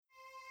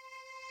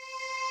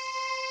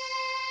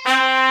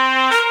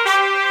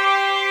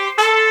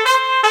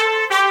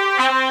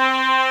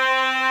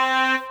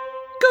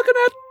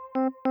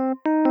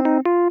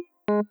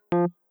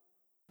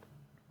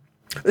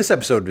This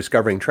episode of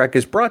Discovering Trek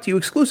is brought to you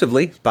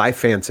exclusively by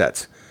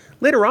Fansets.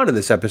 Later on in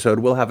this episode,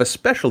 we'll have a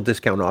special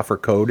discount offer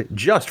code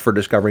just for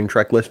Discovering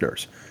Trek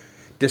listeners.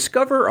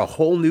 Discover a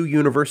whole new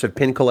universe of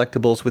pin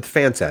collectibles with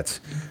Fansets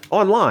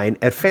online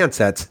at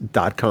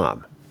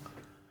fansets.com.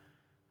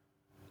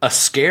 A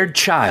scared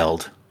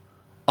child,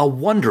 a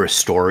wondrous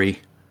story,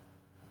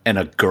 and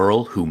a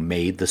girl who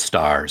made the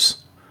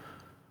stars.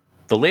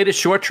 The latest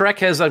short trek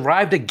has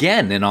arrived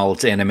again in all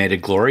its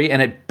animated glory, and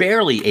at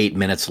barely 8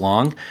 minutes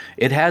long,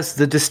 it has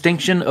the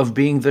distinction of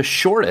being the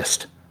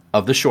shortest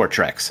of the short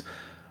treks.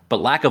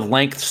 But lack of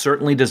length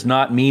certainly does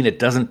not mean it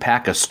doesn't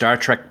pack a Star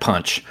Trek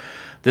punch.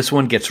 This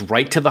one gets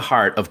right to the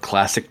heart of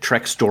classic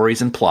Trek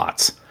stories and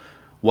plots.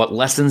 What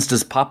lessons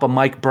does Papa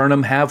Mike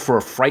Burnham have for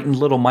a frightened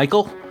little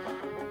Michael?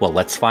 Well,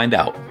 let's find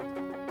out.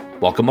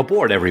 Welcome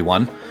aboard,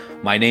 everyone.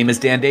 My name is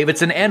Dan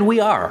Davidson, and we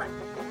are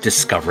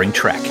Discovering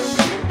Trek.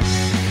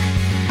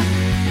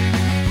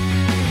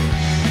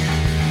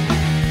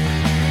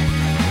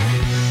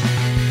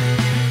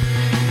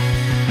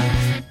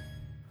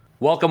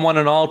 Welcome one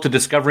and all to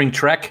Discovering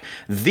Trek,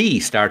 the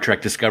Star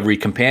Trek Discovery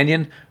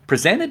companion,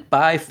 presented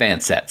by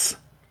Fansets.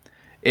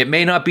 It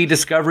may not be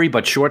Discovery,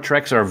 but short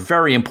treks are a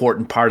very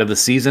important part of the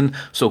season,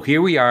 so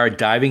here we are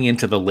diving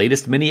into the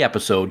latest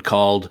mini-episode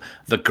called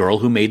The Girl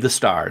Who Made the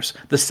Stars,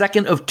 the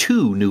second of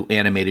two new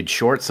animated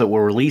shorts that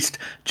were released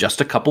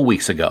just a couple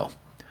weeks ago.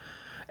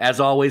 As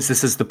always,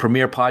 this is the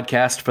premier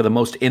podcast for the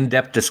most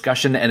in-depth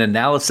discussion and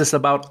analysis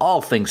about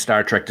all things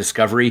Star Trek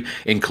Discovery,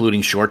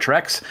 including short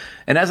treks,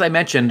 and as I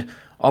mentioned,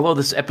 although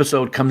this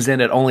episode comes in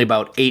at only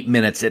about 8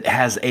 minutes, it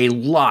has a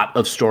lot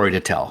of story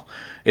to tell.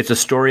 It's a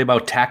story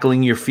about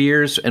tackling your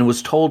fears and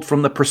was told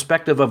from the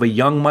perspective of a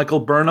young Michael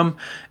Burnham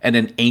and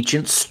an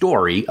ancient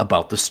story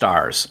about the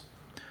stars.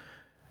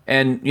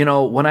 And, you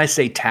know, when I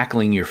say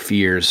tackling your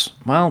fears,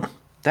 well,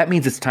 that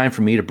means it's time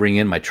for me to bring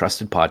in my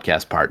trusted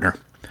podcast partner.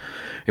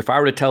 If I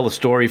were to tell the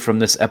story from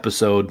this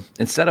episode,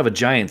 instead of a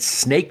giant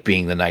snake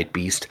being the night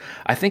beast,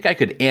 I think I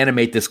could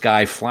animate this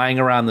guy flying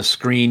around the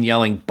screen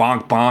yelling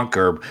bonk bonk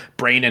or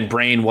brain and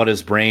brain, what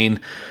is brain?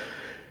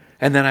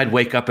 And then I'd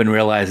wake up and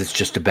realize it's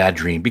just a bad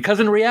dream.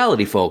 Because in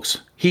reality, folks,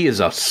 he is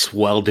a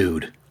swell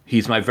dude.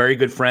 He's my very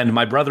good friend,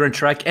 my brother in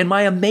Trek, and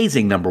my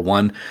amazing number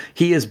one.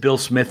 He is Bill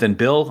Smith. And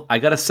Bill, I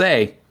gotta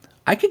say,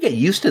 I could get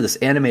used to this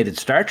animated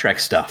Star Trek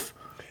stuff.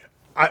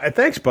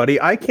 Thanks,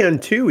 buddy. I can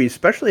too,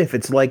 especially if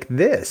it's like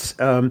this.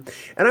 And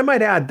I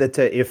might add that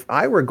if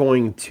I were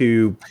going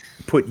to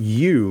put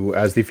you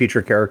as the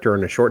feature character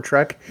in a short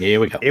trek, here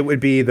we go. It would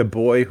be the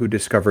boy who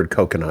discovered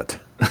coconut.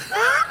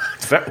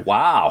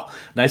 Wow,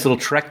 nice little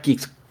Trek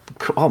geeks.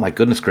 Oh my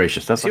goodness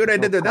gracious! See what I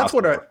did there? That's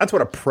what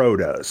a pro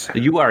does.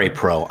 You are a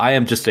pro. I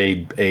am just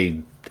a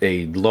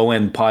low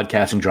end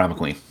podcasting drama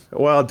queen.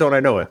 Well, don't I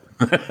know it?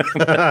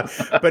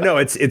 But no,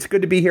 it's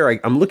good to be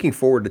here. I'm looking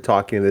forward to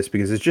talking to this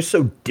because it's just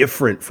so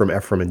different from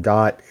Ephraim and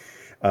Dot,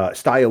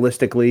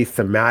 stylistically,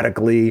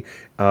 thematically.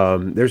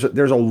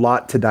 There's a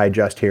lot to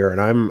digest here, and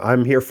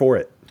I'm here for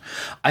it.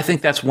 I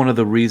think that's one of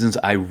the reasons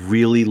I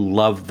really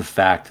love the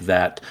fact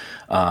that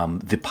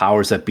the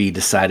powers that be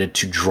decided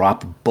to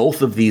drop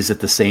both of these at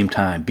the same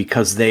time,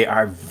 because they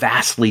are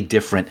vastly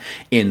different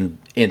in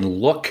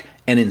look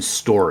and in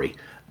story.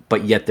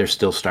 But yet they're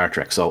still Star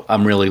Trek. So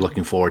I'm really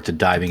looking forward to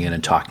diving in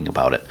and talking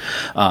about it.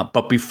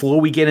 But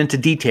before we get into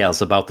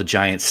details about the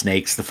giant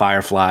snakes, the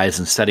fireflies,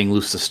 and setting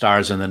loose the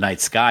stars in the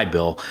night sky,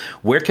 Bill,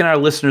 where can our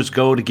listeners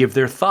go to give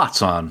their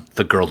thoughts on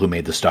The Girl Who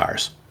Made the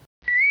Stars?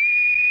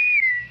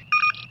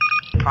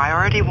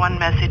 Priority 1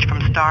 message from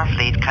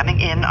Starfleet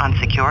coming in on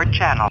secured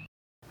channel.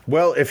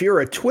 Well, if you're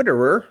a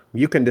Twitterer,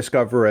 you can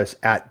discover us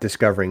at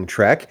Discovering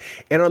Trek.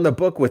 And on the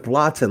book with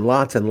lots and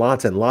lots and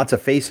lots and lots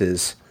of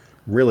faces.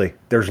 Really,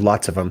 there's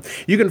lots of them.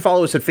 You can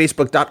follow us at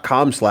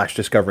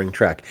facebook.com/Discovering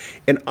Trek.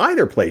 In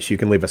either place, you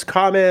can leave us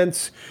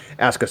comments,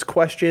 ask us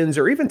questions,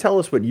 or even tell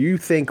us what you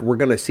think we're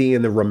going to see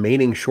in the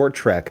remaining short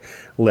trek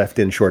left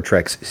in Short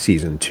Treks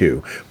Season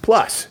 2.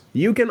 Plus,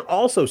 you can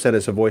also send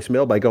us a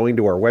voicemail by going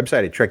to our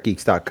website at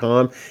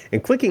trekgeeks.com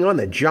and clicking on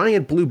the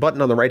giant blue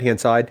button on the right-hand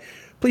side.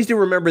 Please do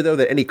remember, though,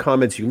 that any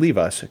comments you leave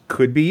us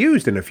could be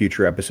used in a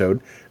future episode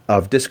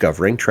of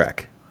Discovering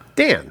Trek.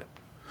 Dan.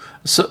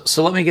 So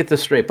let me get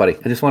this straight, buddy.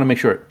 I just want to make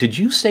sure. Did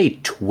you say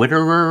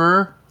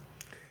Twitterer?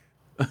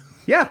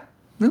 Yeah.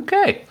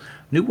 Okay.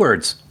 New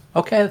words.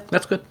 Okay,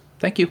 that's good.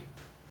 Thank you.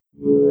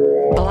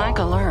 Blank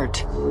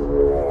alert.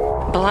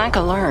 Blank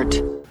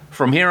alert.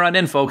 From here on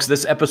in, folks,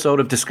 this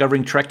episode of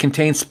Discovering Trek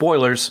contains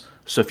spoilers.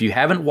 So if you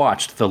haven't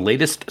watched the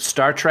latest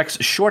Star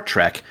Trek's short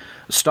trek,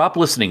 stop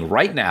listening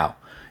right now.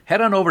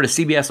 Head on over to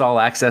CBS All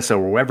Access or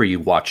wherever you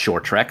watch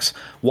short treks.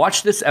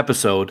 Watch this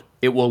episode.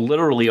 It will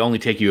literally only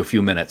take you a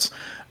few minutes.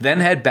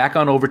 Then head back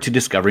on over to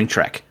Discovering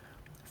Trek.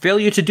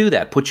 Failure to do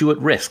that puts you at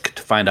risk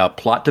to find out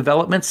plot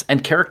developments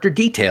and character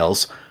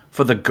details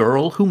for The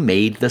Girl Who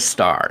Made the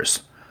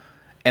Stars.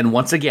 And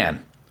once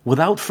again,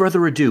 without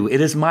further ado,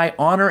 it is my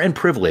honor and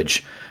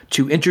privilege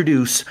to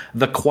introduce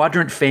the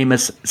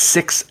quadrant-famous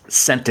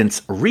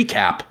 6-sentence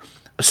recap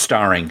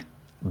starring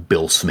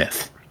Bill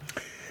Smith.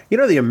 You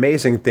know, the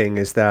amazing thing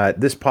is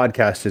that this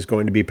podcast is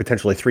going to be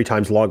potentially 3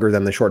 times longer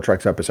than the Short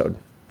Treks episode.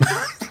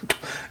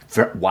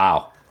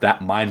 Wow.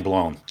 That mind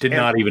blown. Did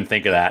not even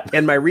think of that.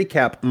 And my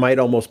recap might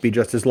almost be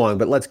just as long,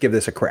 but let's give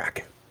this a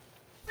crack.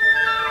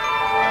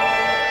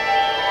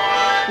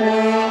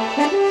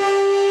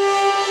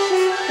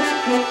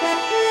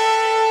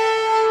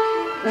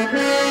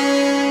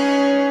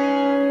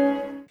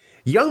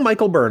 Young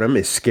Michael Burnham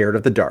is scared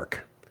of the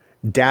dark.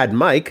 Dad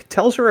Mike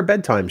tells her a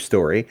bedtime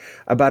story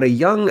about a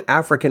young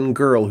African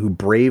girl who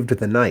braved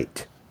the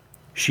night.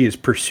 She is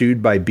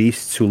pursued by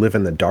beasts who live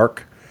in the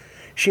dark.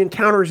 She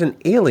encounters an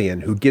alien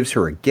who gives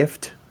her a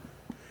gift.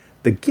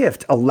 The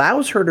gift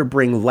allows her to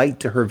bring light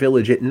to her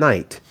village at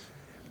night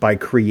by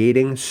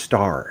creating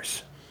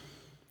stars.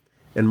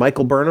 And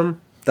Michael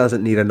Burnham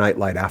doesn't need a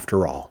nightlight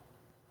after all.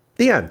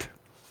 The end.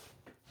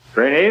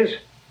 Trainees,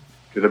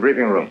 to the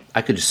briefing room.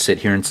 I could just sit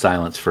here in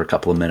silence for a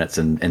couple of minutes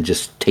and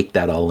just take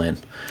that all in.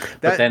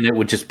 But then it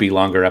would just be a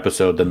longer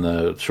episode than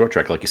the Short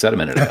Trek, like you said a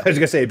minute ago. I was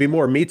going to say, it'd be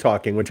more me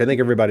talking, which I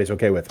think everybody's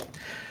okay with.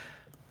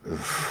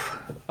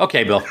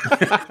 Okay, Bill.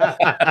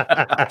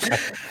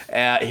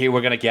 Here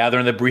we're going to gather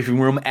in the briefing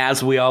room,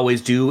 as we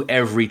always do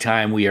every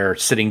time we are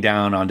sitting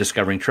down on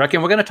Discovering Trek,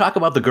 and we're going to talk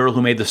about the girl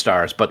who made the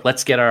stars. But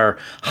let's get our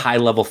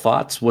high-level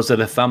thoughts. Was it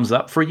a thumbs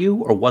up for you,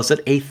 or was it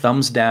a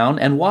thumbs down,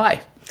 and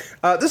why?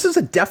 This is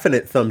a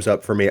definite thumbs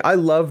up for me. I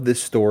love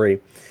this story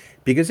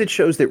because it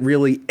shows that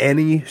really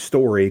any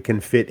story can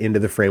fit into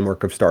the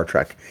framework of Star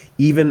Trek,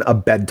 even a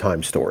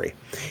bedtime story.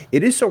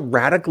 It is so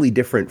radically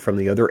different from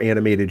the other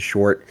animated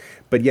short,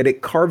 but yet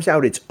it carves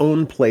out its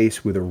own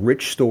place with a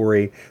rich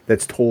story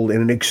that's told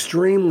in an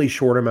extremely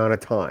short amount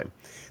of time.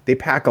 They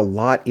pack a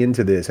lot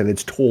into this, and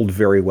it's told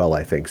very well,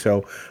 I think.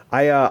 So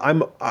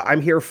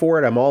I'm here for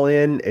it. I'm all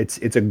in.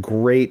 It's a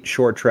great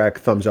Short Trek.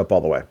 Thumbs up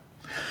all the way.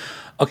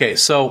 Okay,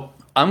 so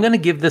I'm going to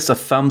give this a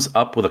thumbs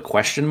up with a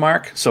question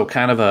mark, so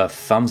kind of a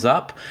thumbs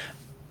up.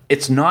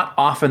 It's not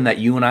often that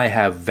you and I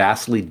have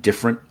vastly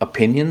different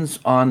opinions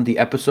on the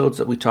episodes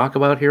that we talk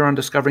about here on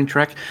Discovering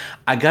Trek.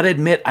 I got to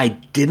admit, I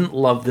didn't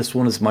love this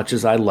one as much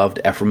as I loved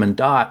Ephraim and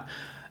Dot,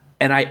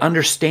 and I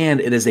understand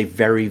it is a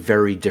very,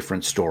 very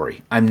different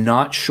story. I'm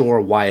not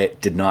sure why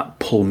it did not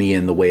pull me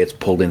in the way it's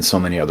pulled in so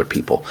many other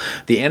people.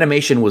 The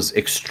animation was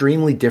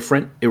extremely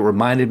different. It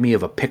reminded me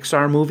of a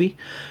Pixar movie.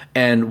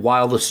 And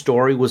while the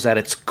story was at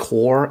its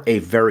core a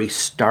very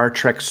Star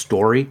Trek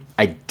story,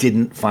 I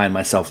didn't find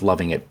myself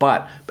loving it.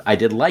 But I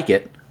did like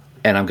it,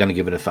 and I'm going to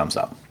give it a thumbs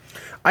up.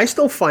 I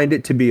still find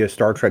it to be a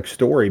Star Trek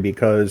story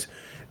because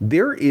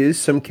there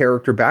is some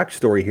character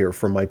backstory here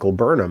for Michael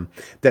Burnham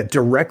that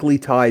directly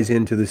ties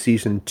into the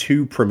season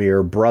 2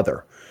 premiere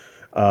brother.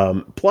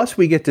 Plus,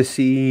 we get to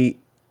see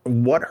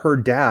what her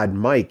dad,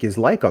 Mike, is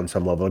like on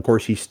some level. Of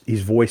course,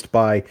 he's voiced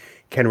by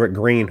Kenrick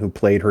Green, who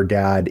played her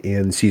dad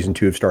in season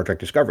 2 of Star Trek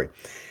Discovery.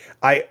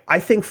 I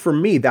think for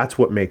me, that's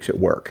what makes it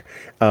work.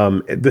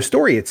 The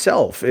story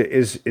itself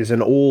is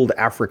an old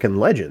African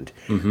legend,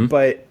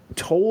 but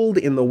told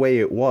in the way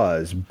it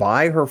was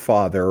by her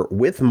father,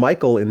 with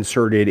Michael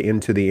inserted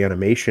into the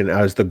animation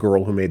as the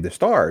girl who made the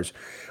stars,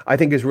 I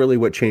think is really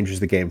what changes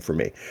the game for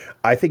me.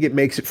 I think it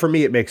makes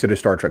it a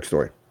Star Trek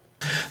story.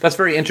 That's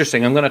very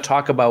interesting. I'm going to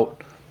talk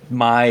about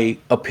my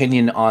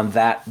opinion on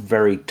that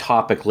very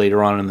topic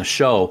later on in the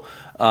show.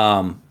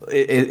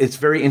 It's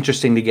very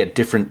interesting to get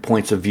different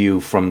points of view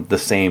from the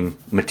same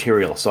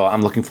material. So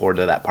I'm looking forward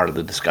to that part of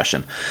the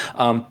discussion.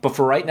 But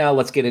for right now,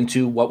 let's get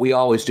into what we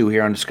always do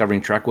here on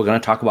Discovering Trek. We're going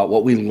to talk about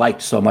what we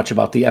liked so much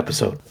about the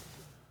episode.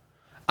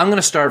 I'm going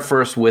to start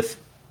first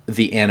with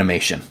the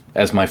animation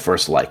as my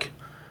first like.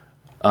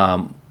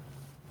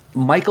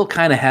 Michael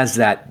kind of has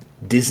that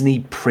Disney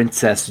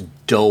princess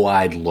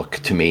doe-eyed look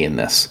to me in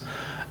this.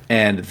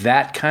 And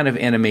that kind of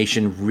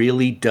animation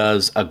really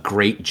does a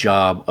great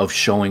job of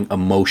showing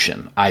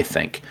emotion, I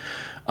think.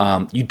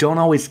 You don't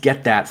always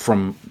get that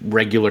from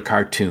regular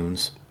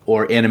cartoons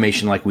or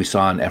animation like we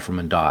saw in Ephraim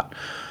and Dot.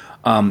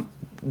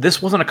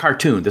 This wasn't a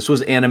cartoon. This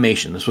was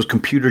animation. This was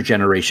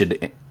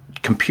computer-generated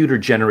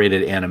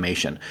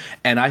animation.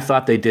 And I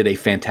thought they did a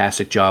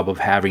fantastic job of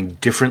having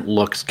different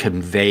looks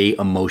convey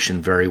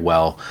emotion very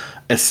well,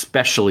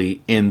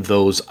 especially in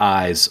those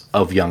eyes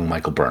of young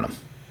Michael Burnham.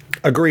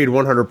 Agreed,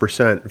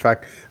 100%. In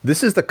fact,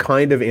 this is the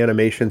kind of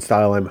animation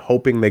style I'm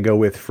hoping they go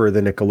with for the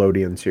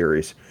Nickelodeon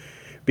series,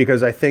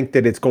 because I think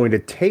that it's going to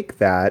take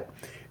that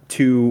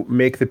to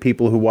make the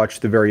people who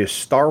watch the various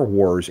Star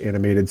Wars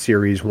animated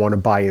series want to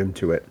buy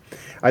into it.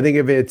 I think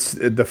if it's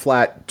the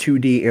flat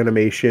 2D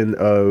animation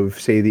of,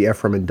 say, the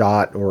Ephraim and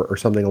Dot or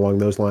something along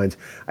those lines,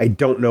 I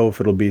don't know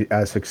if it'll be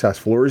as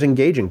successful or as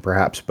engaging,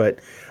 perhaps, but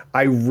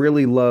I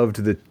really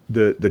loved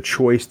the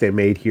choice they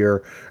made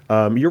here.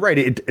 You're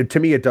right. To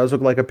me, it does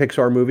look like a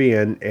Pixar movie,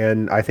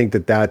 and I think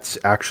that's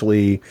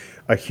actually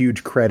a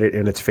huge credit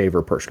in its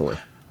favor, personally.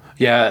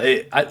 Yeah,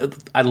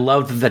 I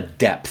loved the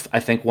depth. I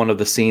think one of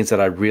the scenes that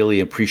I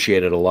really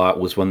appreciated a lot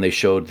was when they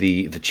showed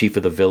the chief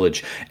of the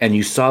village, and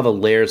you saw the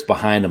layers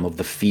behind him of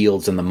the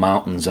fields and the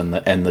mountains and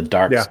the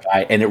dark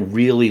sky, and it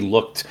really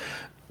looked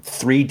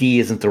 3D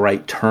isn't the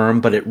right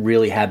term, but it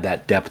really had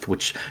that depth,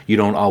 which you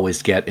don't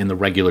always get in the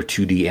regular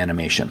 2D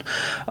animation.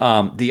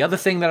 The other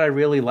thing that I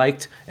really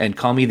liked, and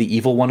call me the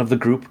evil one of the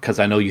group because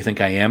I know you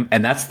think I am,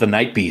 and that's the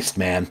Night Beast,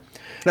 man.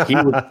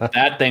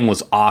 That thing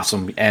was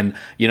awesome. And,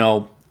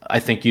 I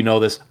think you know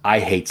this. I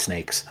hate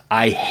snakes.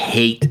 I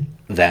hate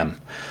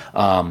them.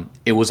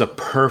 It was a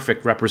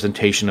perfect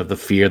representation of the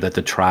fear that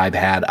the tribe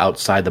had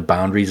outside the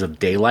boundaries of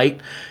daylight.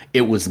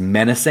 It was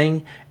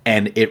menacing,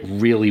 and it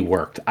really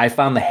worked. I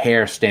found the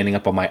hair standing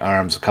up on my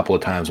arms a couple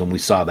of times when we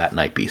saw that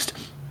Night Beast.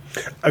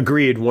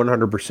 Agreed,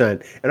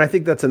 100%. And I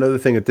think that's another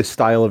thing that this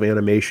style of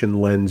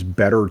animation lends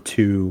better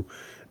to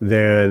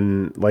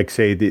than, like,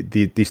 say,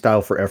 the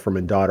style for Ephraim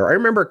and Daughter. I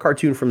remember a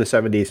cartoon from the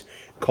 70s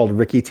called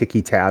Rikki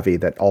Tikki Tavi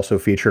that also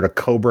featured a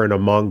cobra and a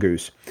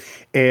mongoose.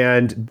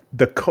 And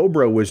the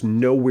cobra was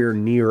nowhere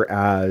near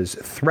as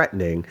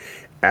threatening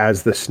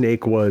as the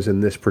snake was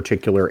in this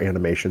particular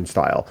animation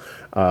style.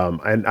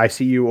 And I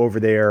see you over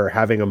there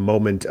having a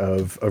moment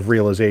of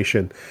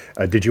realization.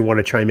 Did you want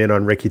to chime in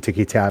on Rikki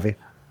Tikki Tavi?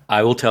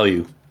 I will tell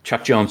you,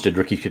 Chuck Jones did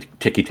Rikki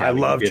Tikki Tavi. I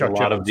love Chuck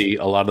Jones.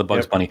 A lot of the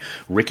Bugs Bunny.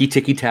 Rikki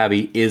Tikki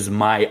Tavi is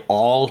my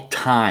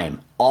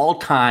all-time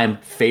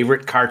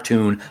favorite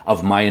cartoon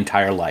of my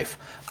entire life.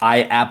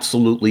 I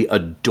absolutely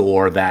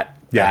adore that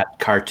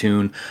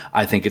cartoon.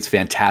 I think it's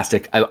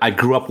fantastic. I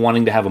grew up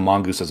wanting to have a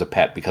mongoose as a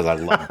pet because I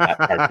love that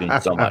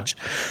cartoon so much.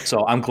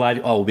 So I'm glad.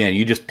 Oh man,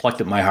 you just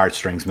plucked at my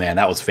heartstrings, man.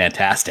 That was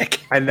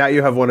fantastic. And now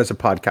you have one as a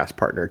podcast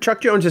partner.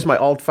 Chuck Jones is my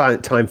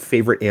all-time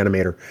favorite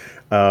animator.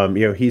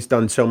 He's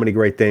done so many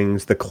great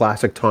things. The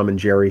classic Tom and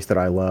Jerry's that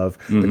I love,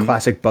 the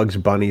classic Bugs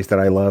Bunnies that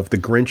I love, The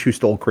Grinch Who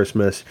Stole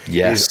Christmas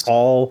is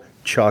all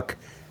Chuck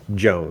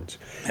Jones.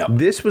 Yep.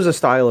 This was a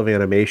style of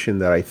animation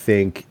that I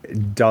think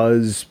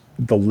does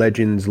the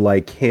legends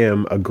like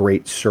him a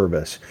great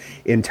service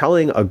in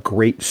telling a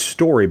great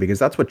story, because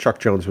that's what Chuck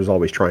Jones was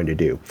always trying to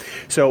do.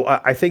 So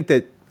I think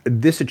that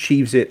this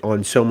achieves it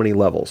on so many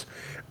levels.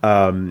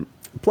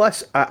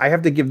 Plus, I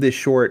have to give this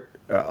short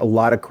a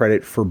lot of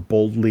credit for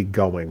boldly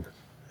going.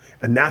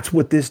 And that's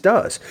what this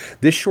does.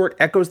 This short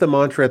echoes the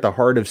mantra at the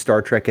heart of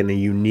Star Trek in a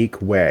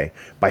unique way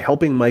by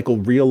helping Michael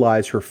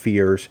realize her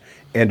fears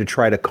and to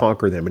try to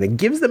conquer them. And it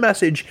gives the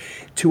message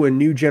to a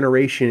new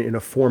generation in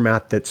a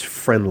format that's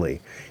friendly.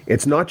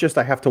 It's not just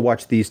I have to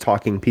watch these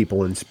talking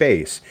people in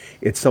space.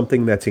 It's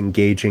something that's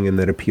engaging and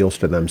that appeals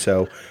to them.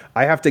 So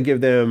I have to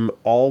give them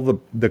all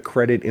the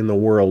credit in the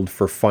world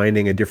for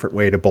finding a different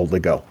way to boldly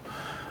go.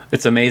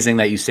 It's amazing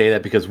that you say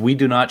that because we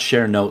do not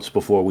share notes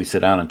before we sit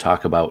down and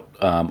talk about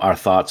our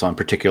thoughts on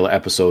particular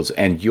episodes.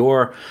 And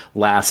your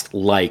last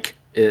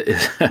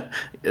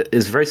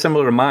is very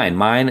similar to mine.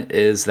 Mine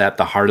is that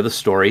the heart of the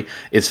story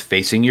is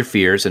facing your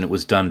fears, and it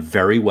was done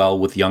very well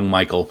with young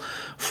Michael,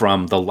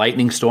 from the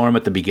lightning storm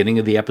at the beginning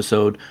of the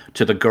episode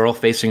to the girl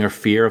facing her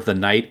fear of the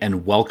night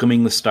and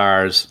welcoming the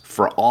stars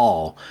for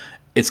all.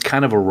 It's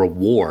kind of a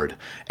reward.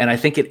 And I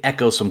think it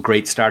echoes some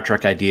great Star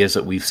Trek ideas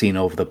that we've seen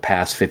over the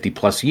past 50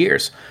 plus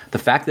years. The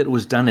fact that it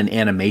was done in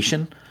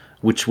animation,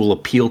 which will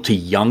appeal to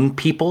young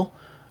people,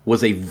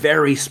 was a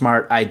very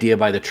smart idea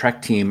by the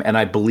Trek team. And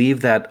I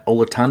believe that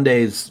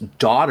Olatunde's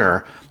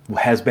daughter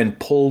has been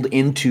pulled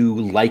into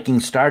liking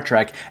Star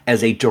Trek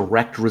as a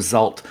direct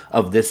result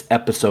of this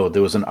episode.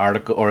 There was an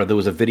article, or there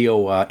was a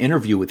video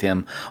interview with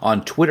him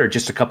on Twitter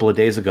just a couple of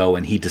days ago,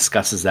 and he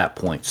discusses that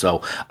point.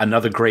 So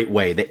another great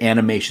way. The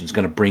animation is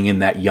going to bring in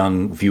that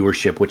young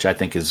viewership, which I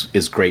think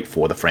is great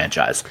for the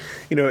franchise.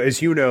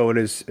 As you know, and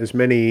as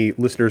many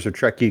listeners of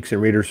Trek Geeks and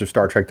readers of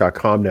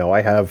StarTrek.com know,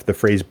 I have the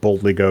phrase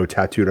boldly go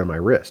tattooed on my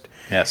wrist.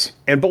 Yes.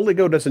 And boldly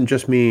go doesn't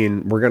just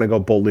mean we're going to go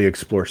boldly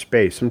explore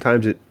space.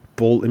 Sometimes it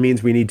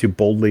means we need to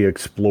boldly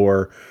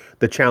explore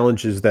the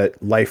challenges that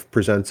life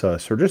presents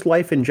us, or just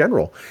life in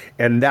general.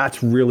 And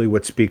that's really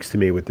what speaks to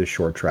me with this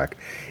short trek.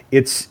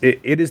 It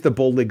is the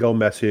boldly go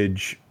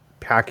message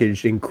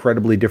packaged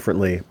incredibly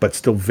differently, but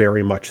still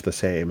very much the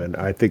same. And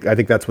I think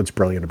that's what's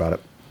brilliant about it.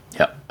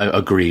 Yeah,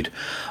 agreed.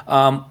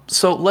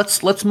 So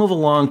let's move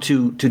along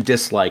to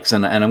dislikes,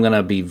 and I'm going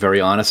to be very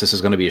honest. This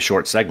is going to be a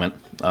short segment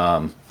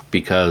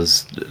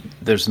because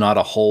there's not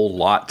a whole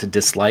lot to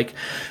dislike,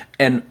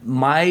 and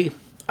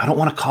I don't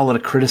want to call it a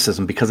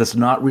criticism because it's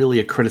not really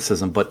a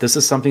criticism, but this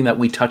is something that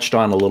we touched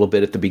on a little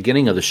bit at the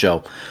beginning of the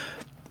show.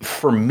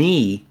 For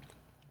me,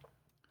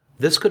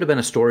 this could have been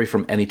a story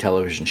from any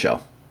television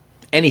show.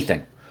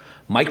 Anything.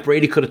 Mike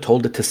Brady could have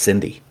told it to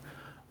Cindy.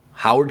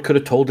 Howard could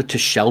have told it to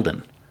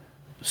Sheldon.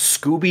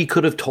 Scooby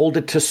could have told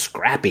it to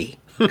Scrappy.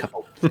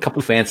 A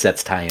couple fan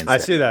sets tie-ins. I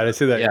see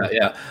that.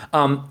 Yeah.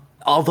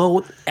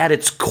 Although at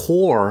its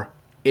core,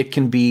 it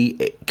can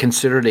be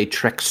considered a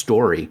Trek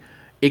story,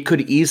 it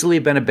could easily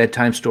have been a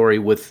bedtime story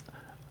with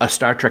a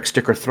Star Trek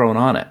sticker thrown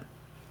on it.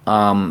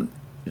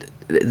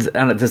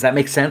 Does that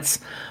make sense?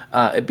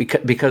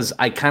 Because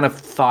I kind of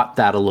thought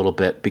that a little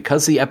bit.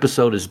 Because the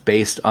episode is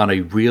based on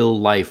a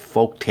real-life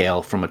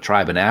folktale from a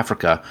tribe in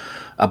Africa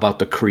about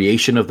the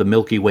creation of the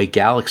Milky Way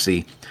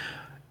galaxy,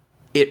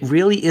 it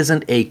really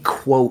isn't a,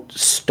 quote,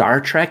 Star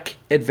Trek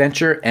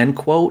adventure, end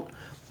quote,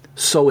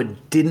 so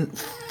it didn't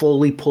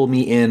fully pull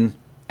me in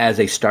as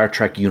a Star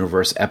Trek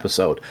universe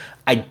episode.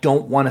 I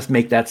don't want to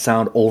make that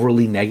sound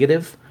overly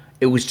negative.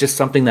 It was just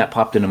something that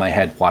popped into my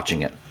head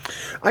watching it.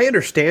 I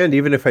understand,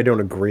 even if I don't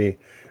agree,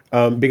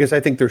 because I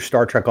think there's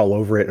Star Trek all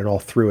over it and all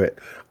through it.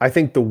 I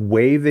think the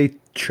way they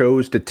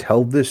chose to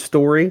tell this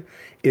story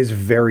is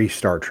very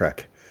Star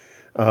Trek,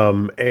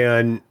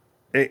 and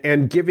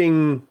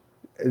giving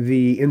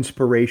the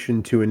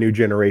inspiration to a new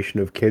generation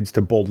of kids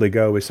to boldly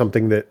go is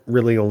something that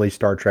really only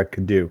Star Trek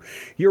could do.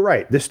 You're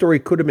right. This story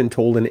could have been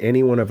told in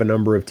any one of a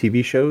number of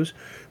TV shows,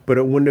 but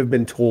it wouldn't have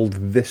been told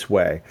this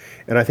way.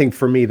 And I think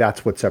for me,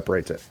 that's what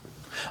separates it.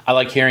 I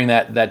like hearing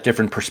that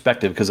different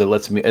perspective because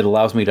it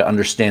allows me to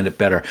understand it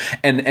better.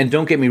 And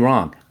don't get me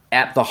wrong,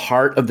 at the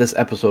heart of this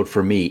episode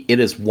for me, it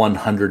is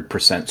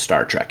 100%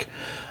 Star Trek.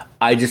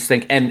 I just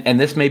think, and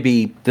this may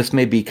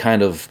be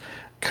kind of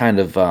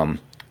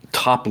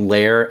top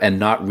layer and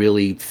not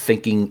really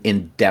thinking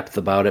in depth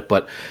about it,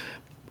 but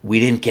we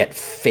didn't get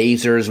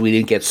phasers, we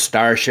didn't get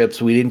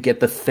starships, we didn't get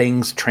the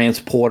things,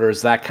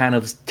 transporters, that kind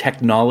of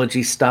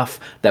technology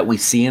stuff that we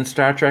see in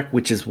Star Trek,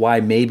 which is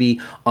why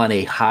maybe on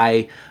a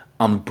high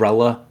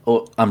umbrella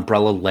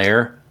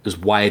layer is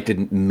why it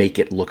didn't make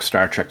it look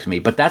Star Trek to me.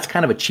 But that's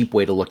kind of a cheap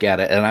way to look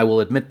at it, and I will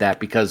admit that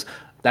because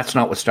that's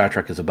not what Star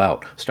Trek is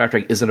about. Star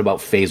Trek isn't about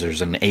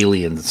phasers and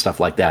aliens and stuff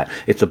like that.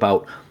 It's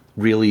about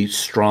really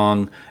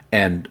strong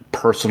and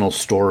personal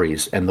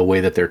stories and the way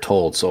that they're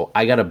told. So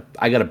I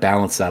gotta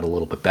balance that a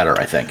little bit better,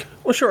 I think.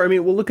 Well, sure. I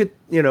mean, we'll look at,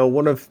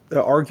 one of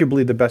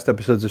arguably the best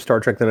episodes of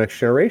Star Trek The Next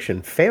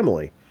Generation,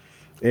 Family.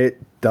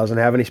 It doesn't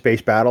have any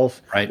space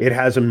battles. Right. It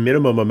has a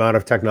minimum amount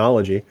of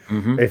technology.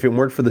 Mm-hmm. If it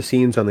weren't for the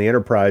scenes on the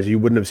Enterprise, you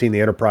wouldn't have seen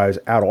the Enterprise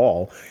at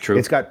all. True.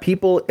 It's got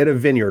people at a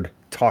vineyard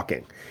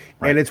talking.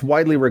 Right. And it's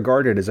widely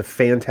regarded as a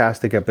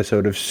fantastic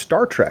episode of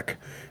Star Trek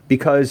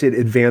because it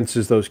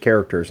advances those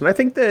characters. And I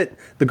think that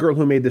The Girl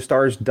Who Made the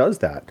Stars does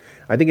that.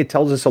 I think it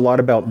tells us a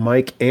lot about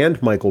Mike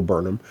and Michael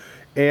Burnham.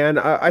 And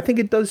I think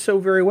it does so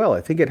very well.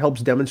 I think it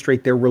helps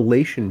demonstrate their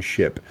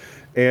relationship.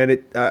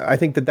 And I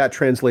think that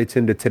translates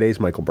into today's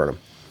Michael Burnham.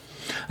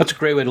 That's a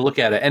great way to look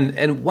at it.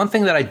 And one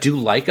thing that I do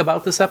like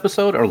about this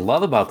episode, or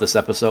love about this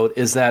episode,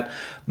 is that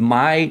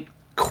my,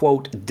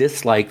 quote,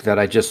 dislike that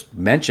I just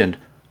mentioned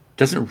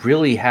doesn't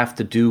really have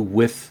to do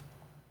with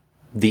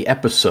the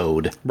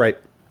episode. Right.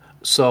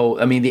 So,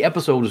 I mean, the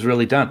episode was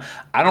really done.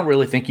 I don't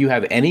really think you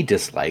have any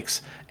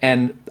dislikes.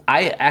 And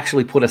I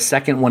actually put a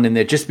second one in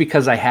there just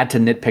because I had to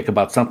nitpick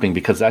about something,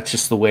 because that's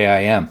just the way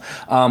I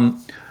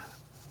am.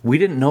 We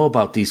didn't know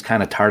about these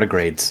kind of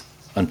tardigrades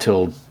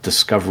until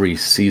Discovery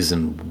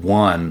Season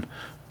 1,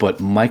 but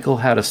Michael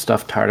had a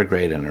stuffed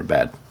tardigrade in her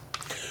bed.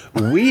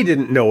 We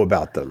didn't know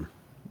about them,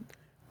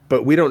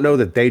 but we don't know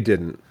that they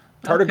didn't.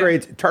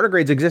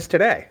 Tardigrades exist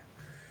today.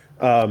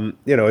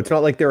 It's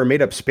not like they're a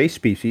made-up space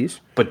species.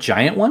 But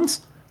giant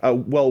ones?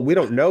 Well, we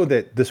don't know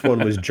that this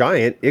one was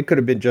giant. It could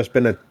have been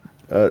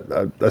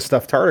a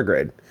stuffed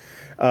tardigrade.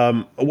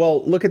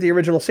 Well, look at the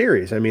original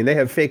series. I mean, they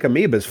have fake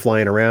amoebas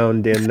flying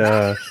around in,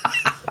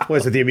 what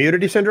is it, the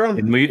Immunity Syndrome?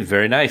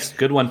 Very nice.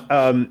 Good one.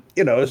 And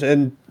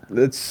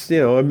it's,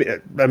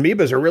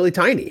 amoebas are really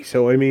tiny.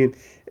 So, I mean,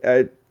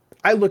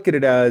 I look at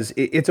it as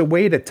it's a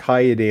way to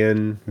tie it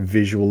in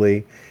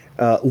visually.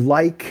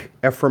 Like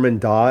Ephraim and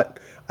Dot,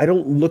 I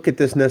don't look at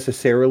this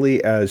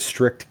necessarily as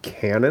strict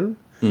canon,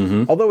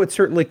 although it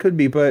certainly could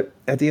be. But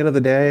at the end of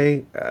the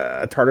day,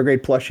 a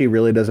tardigrade plushie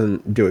really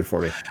doesn't do it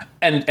for me.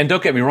 And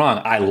don't get me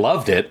wrong, I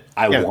loved it.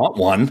 I want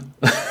one.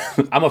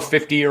 I'm a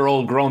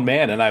 50-year-old grown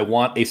man, and I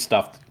want a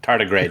stuffed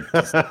tardigrade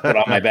to put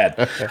on my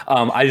bed.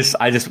 I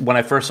just when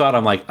I first saw it,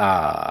 I'm like,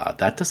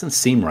 that doesn't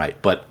seem right,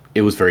 but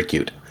it was very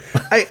cute.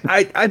 I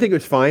think it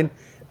was fine.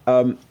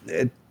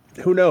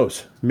 Who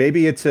knows?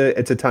 Maybe it's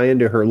a tie-in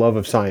to her love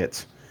of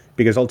science,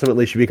 because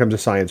ultimately she becomes a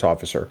science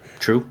officer.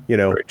 True.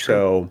 Very true.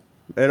 So,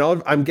 and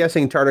I'm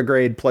guessing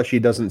tardigrade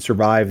plushie doesn't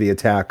survive the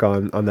attack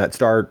on that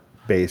star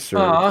base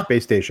or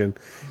space station,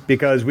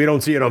 because we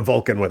don't see it on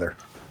Vulcan with her.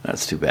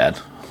 That's too bad.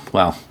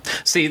 Well,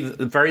 see,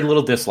 very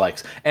little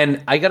dislikes,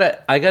 and I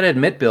gotta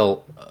admit,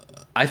 Bill,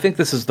 I think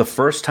this is the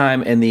first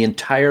time in the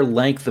entire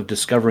length of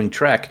Discovering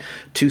Trek,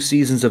 2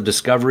 seasons of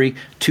Discovery,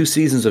 2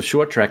 seasons of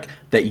Short Trek,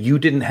 that you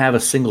didn't have a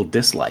single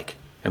dislike.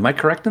 Am I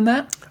correct in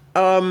that?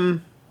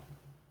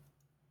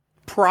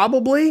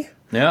 Probably.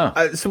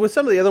 Yeah. So with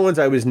some of the other ones,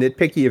 I was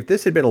nitpicky. If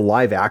this had been a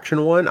live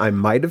action one, I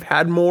might have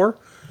had more.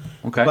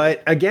 Okay.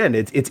 But again,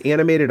 it's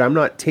animated. I'm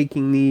not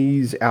taking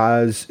these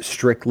as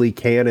strictly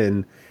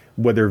canon,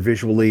 whether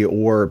visually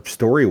or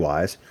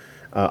story-wise.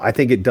 I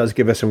think it does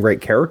give us some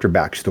great character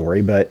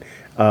backstory, but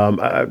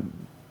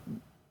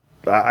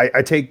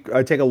I take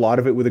a lot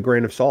of it with a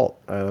grain of salt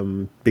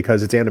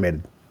because it's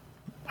animated.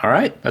 All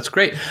right, that's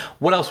great.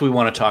 What else we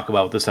want to talk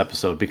about with this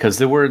episode? Because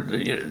there were,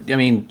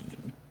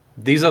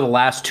 these are the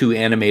last 2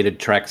 animated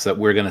Treks that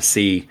we're going to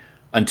see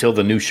until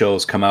the new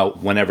shows come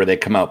out, whenever they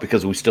come out,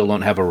 because we still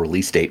don't have a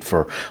release date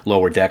for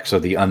Lower Decks or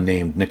the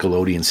unnamed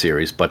Nickelodeon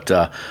series. But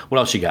what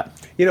else you got?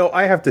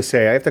 I have to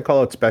say, I have to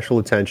call out special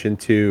attention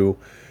to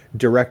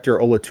director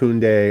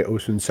Olatunde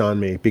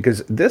Osunsanmi,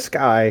 because this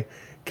guy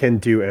can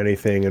do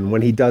anything, and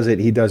when he does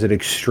it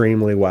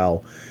extremely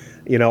well.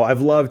 You know,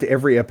 I've loved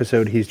every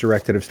episode he's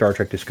directed of Star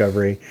Trek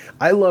Discovery.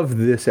 I love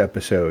this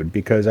episode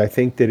because I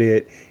think that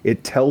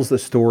it tells the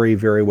story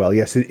very well.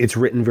 Yes, it's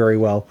written very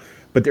well,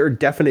 but there are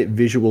definite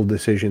visual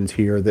decisions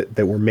here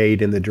that were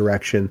made in the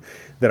direction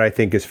that I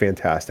think is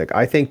fantastic.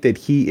 I think that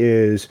he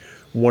is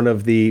one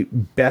of the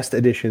best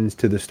additions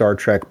to the Star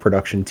Trek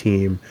production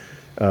team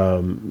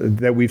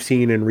that we've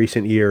seen in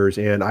recent years,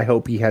 and I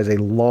hope he has a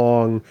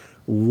long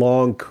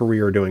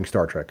career doing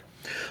Star Trek.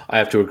 I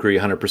have to agree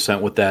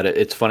 100% with that.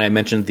 It's funny. I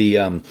mentioned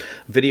the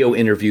video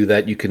interview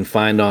that you can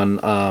find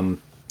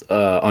on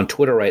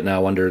Twitter right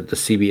now under the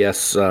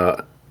CBS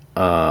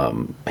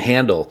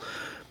handle.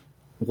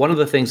 One of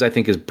the things I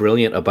think is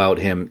brilliant about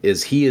him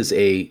is he is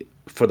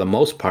for the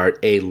most part,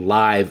 a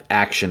live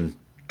action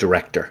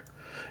director,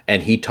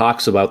 and he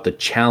talks about the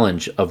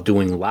challenge of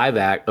doing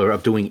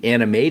doing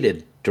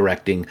animated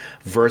directing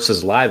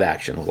versus live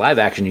action. Live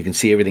action, you can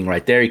see everything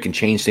right there. You can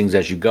change things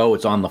as you go.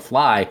 It's on the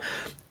fly.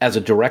 As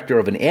a director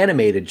of an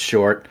animated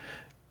short,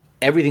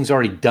 everything's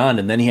already done,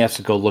 and then he has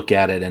to go look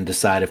at it and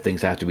decide if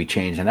things have to be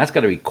changed. And that's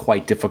got to be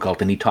quite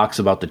difficult, and he talks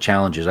about the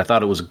challenges. I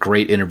thought it was a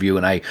great interview,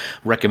 and I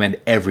recommend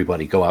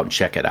everybody go out and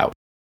check it out.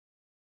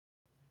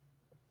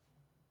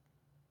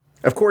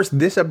 Of course,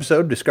 this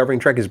episode, Discovering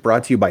Trek, is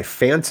brought to you by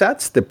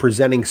Fansets, the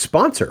presenting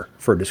sponsor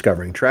for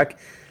Discovering Trek.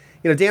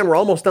 You know, Dan, we're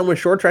almost done with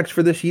short treks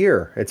for this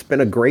year. It's been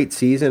a great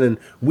season, and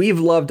we've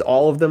loved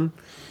all of them.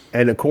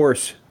 And, of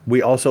course,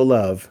 we also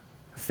love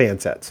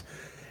Fansets.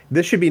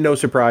 This should be no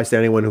surprise to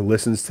anyone who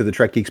listens to the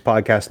Trek Geeks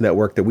Podcast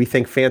Network that we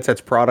think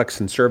Fansets products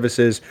and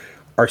services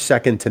are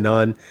second to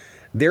none.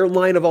 Their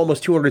line of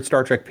almost 200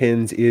 Star Trek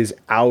pins is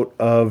out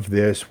of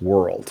this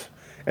world.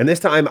 And this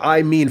time,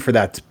 I mean for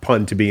that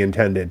pun to be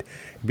intended,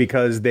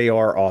 because they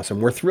are awesome.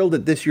 We're thrilled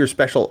that this year's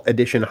special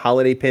edition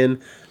holiday pin,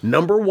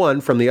 number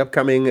 1 from the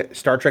upcoming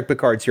Star Trek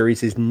Picard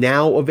series, is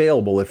now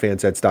available at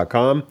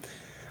fansets.com.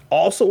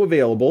 Also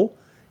available,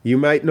 you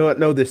might not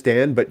know this,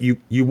 Dan, but you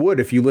would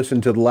if you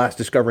listened to the last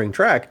Discovering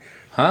Trek.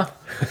 Huh?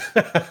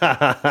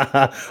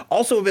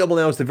 Also available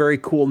now is the very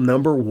cool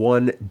number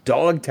 1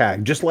 dog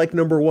tag, just like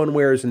number 1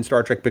 wears in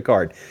Star Trek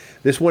Picard.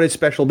 This one is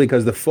special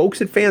because the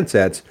folks at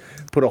Fansets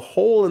put a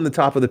hole in the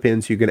top of the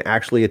pin so you can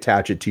actually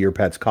attach it to your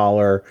pet's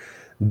collar.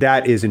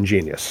 That is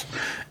ingenious.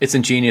 It's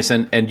ingenious,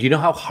 and you know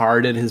how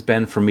hard it has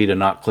been for me to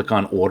not click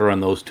on order on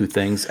those two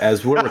things?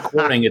 As we're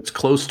recording, it's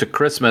close to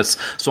Christmas,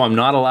 so I'm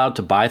not allowed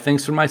to buy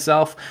things for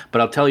myself.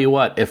 But I'll tell you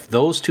what, if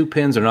those 2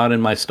 pins are not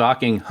in my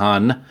stocking,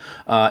 hun,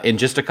 in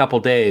just a couple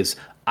days,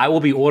 I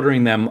will be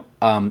ordering them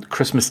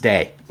Christmas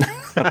Day.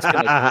 I'm just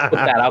going to put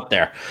that out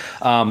there.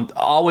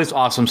 Always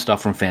awesome stuff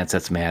from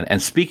Fansets, man.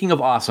 And speaking of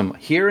awesome,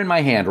 here in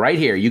my hand, right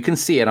here, you can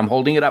see it. I'm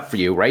holding it up for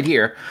you right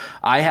here.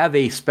 I have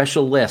a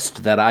special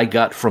list that I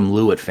got from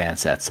Lou at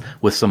Fansets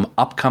with some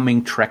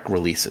upcoming Trek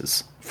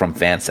releases from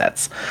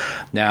Fansets.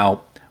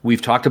 Now,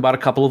 we've talked about a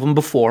couple of them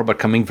before, but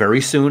coming very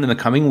soon in the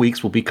coming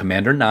weeks will be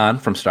Commander Nhan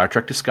from Star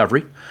Trek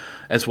Discovery,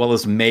 as well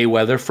as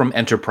Mayweather from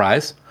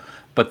Enterprise.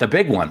 But the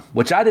big one,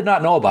 which I did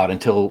not know about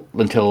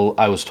until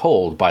I was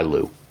told by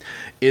Lou,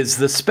 is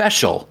the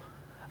special,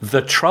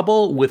 The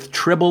Trouble with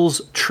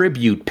Tribbles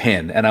Tribute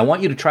Pin. And I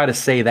want you to try to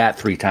say that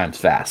 3 times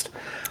fast.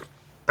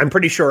 I'm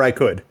pretty sure I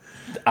could.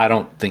 I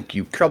don't think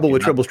you could. Trouble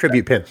with Tribbles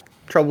Tribute Pin.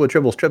 Trouble with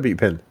Tribbles Tribute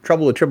Pin.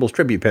 Trouble with Tribbles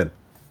Tribute Pin.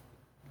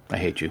 I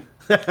hate you.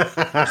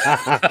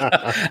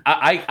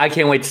 I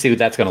can't wait to see what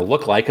that's going to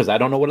look like, because I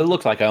don't know what it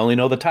looks like. I only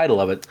know the title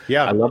of it.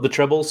 Yeah. I love the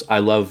Tribbles. I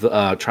love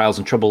Trials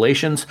and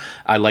Tribulations.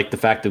 I like the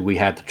fact that we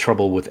had the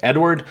trouble with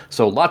Edward.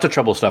 So lots of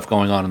trouble stuff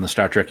going on in the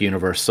Star Trek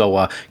universe.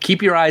 So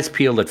keep your eyes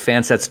peeled at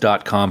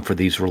fansets.com for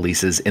these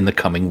releases in the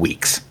coming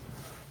weeks.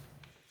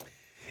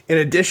 In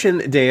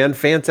addition, Dan,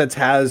 Fansets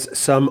has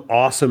some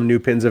awesome new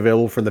pins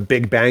available from The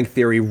Big Bang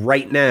Theory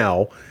right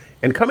now.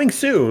 And coming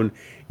soon,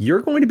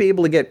 you're going to be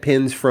able to get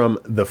pins from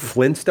The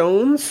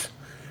Flintstones,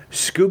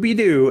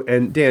 Scooby-Doo,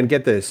 and Dan,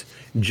 get this,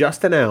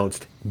 just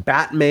announced,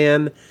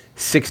 Batman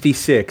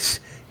 66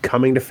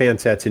 coming to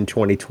Fansets in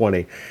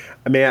 2020.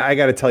 I mean, I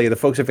got to tell you, the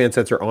folks at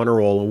Fansets are on a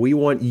roll, and we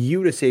want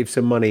you to save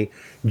some money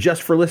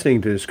just for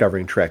listening to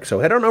Discovering Trek. So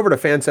head on over to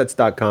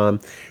fansets.com,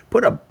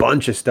 put a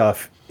bunch of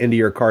stuff into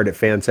your cart at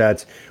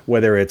Fansets,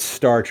 whether it's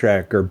Star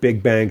Trek or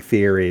Big Bang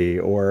Theory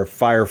or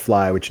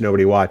Firefly, which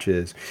nobody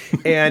watches.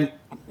 And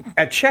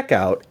at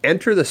checkout,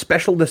 enter the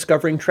special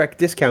Discovering Trek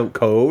discount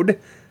code,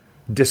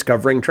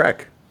 Discovering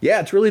Trek. Yeah,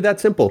 it's really that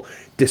simple.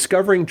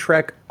 Discovering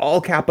Trek, all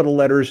capital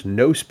letters,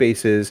 no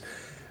spaces.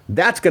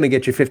 That's going to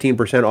get you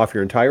 15% off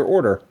your entire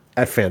order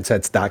at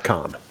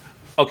fansets.com.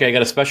 Okay, I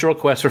got a special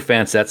request for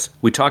Fansets.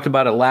 We talked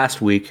about it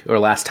last week, or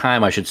last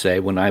time, I should say,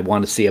 when I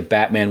want to see a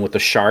Batman with a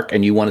shark,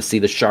 and you want to see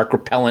the shark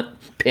repellent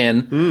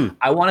pin.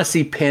 I want to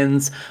see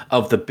pins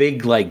of the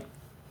big, like,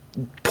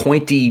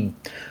 pointy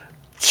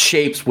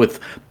shapes with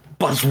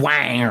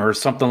buzzwang or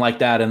something like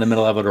that in the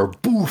middle of it, or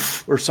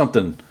boof or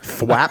something.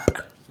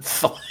 Thwap.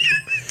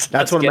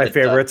 That's one of my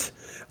favorites.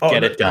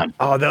 Get it done.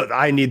 Oh,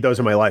 I need those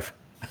in my life.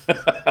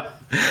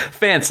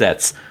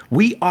 Fansets.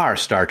 We are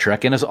Star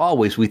Trek, and as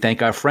always, we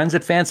thank our friends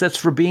at Fansets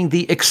for being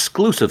the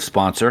exclusive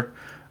sponsor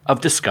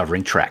of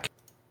Discovering Trek.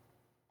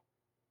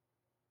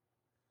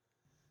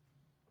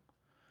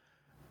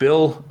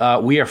 Bill,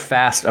 we are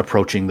fast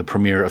approaching the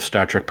premiere of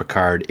Star Trek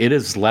Picard. It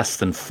is less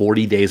than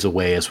 40 days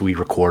away as we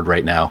record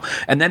right now.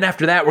 And then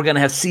after that, we're going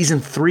to have Season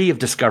 3 of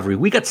Discovery.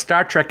 We got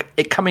Star Trek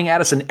coming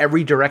at us in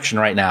every direction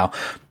right now.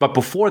 But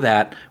before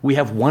that, we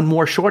have one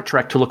more short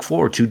trek to look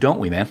forward to, don't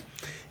we, man?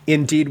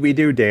 Indeed we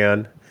do,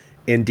 Dan.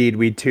 Indeed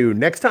we do.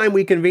 Next time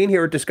we convene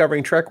here at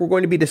Discovering Trek, we're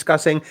going to be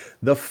discussing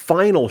the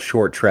final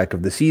short trek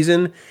of the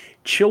season,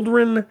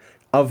 Children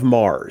of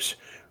Mars,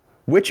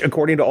 which,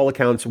 according to all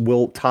accounts,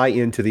 will tie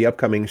into the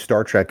upcoming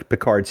Star Trek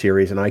Picard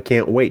series, and I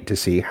can't wait to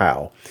see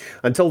how.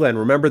 Until then,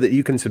 remember that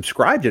you can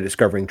subscribe to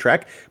Discovering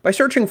Trek by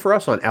searching for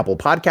us on Apple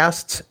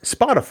Podcasts,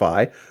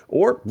 Spotify,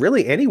 or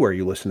really anywhere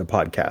you listen to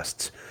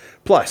podcasts.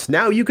 Plus,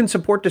 now you can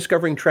support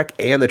Discovering Trek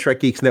and the Trek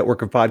Geeks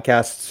network of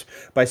podcasts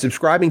by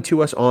subscribing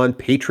to us on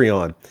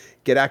Patreon.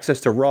 Get access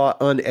to raw,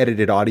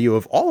 unedited audio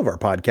of all of our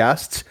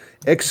podcasts,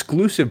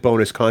 exclusive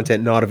bonus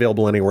content not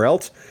available anywhere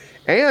else,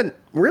 and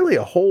really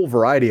a whole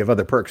variety of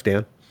other perks,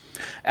 Dan.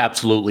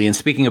 Absolutely. And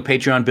speaking of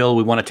Patreon, Bill,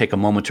 we want to take a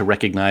moment to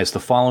recognize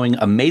the following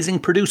amazing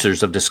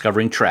producers of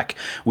Discovering Trek.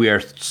 We are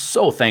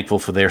so thankful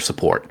for their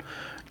support.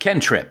 Ken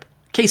Tripp,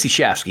 Casey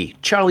Shafsky,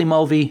 Charlie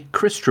Mulvey,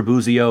 Chris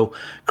Trabuzio,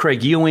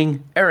 Craig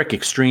Ewing, Eric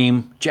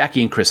Extreme,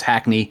 Jackie and Chris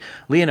Hackney,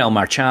 Lionel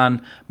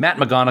Marchand, Matt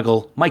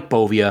McGonigal, Mike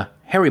Bovia,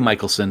 Harry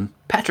Michelson,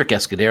 Patrick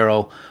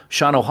Escudero,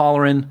 Sean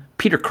O'Halloran,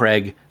 Peter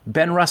Craig,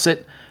 Ben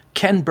Russett,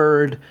 Ken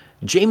Bird,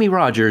 Jamie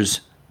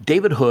Rogers,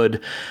 David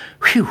Hood,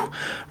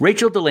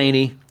 Rachel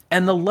Delaney,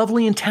 and the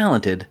lovely and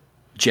talented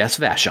Jess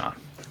Vashon.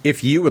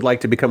 If you would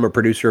like to become a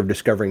producer of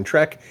Discovering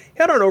Trek,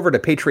 head on over to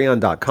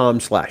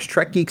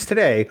patreon.com/TrekGeeks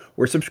today,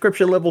 where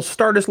subscription levels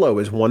start as low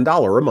as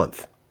 $1 a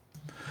month.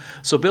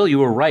 So, Bill, you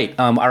were right.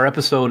 Our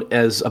episode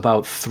is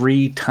about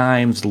 3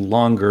 times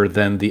longer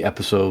than the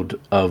episode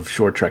of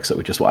Short Treks that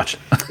we just watched.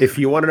 If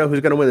you want to know who's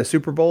going to win the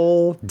Super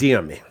Bowl,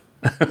 DM me.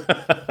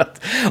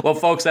 Well,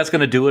 folks, that's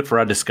going to do it for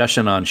our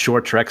discussion on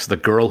Short Trek's The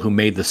Girl Who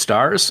Made the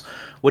Stars.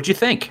 What'd you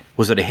think?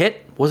 Was it a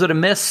hit? Was it a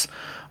miss?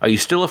 Are you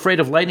still afraid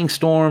of lightning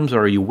storms, or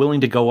are you willing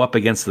to go up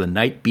against the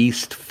Night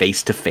Beast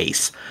face to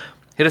face?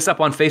 Hit us up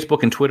on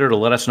Facebook and Twitter to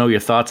let us know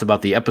your thoughts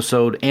about the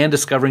episode and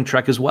Discovering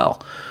Trek as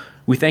well.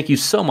 We thank you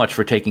so much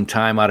for taking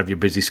time out of your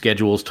busy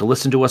schedules to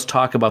listen to us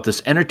talk about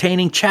this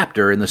entertaining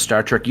chapter in the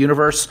Star Trek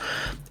universe,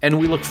 and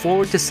we look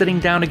forward to sitting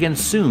down again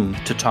soon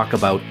to talk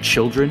about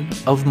Children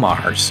of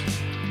Mars.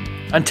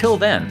 Until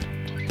then,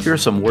 here are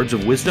some words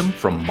of wisdom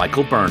from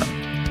Michael Burnham.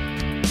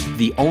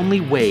 The only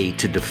way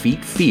to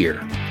defeat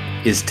fear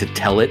is to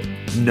tell it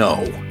no.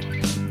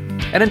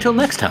 And until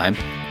next time,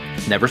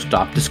 never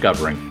stop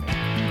discovering.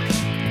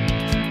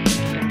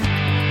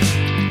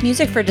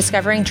 Music for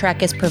Discovering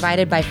Trek is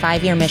provided by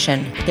 5 Year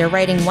Mission. They're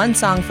writing one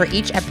song for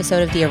each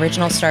episode of the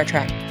original Star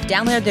Trek.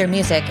 Download their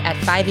music at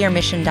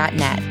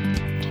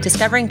 5yearmission.net.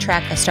 Discovering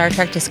Trek, a Star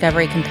Trek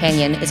Discovery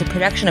companion, is a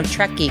production of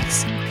Trek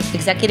Geeks.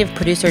 Executive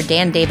producer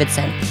Dan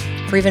Davidson.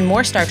 For even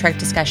more Star Trek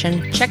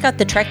discussion, check out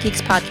the Trek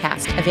Geeks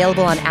podcast,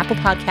 available on Apple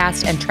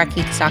Podcasts and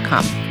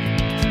TrekGeeks.com.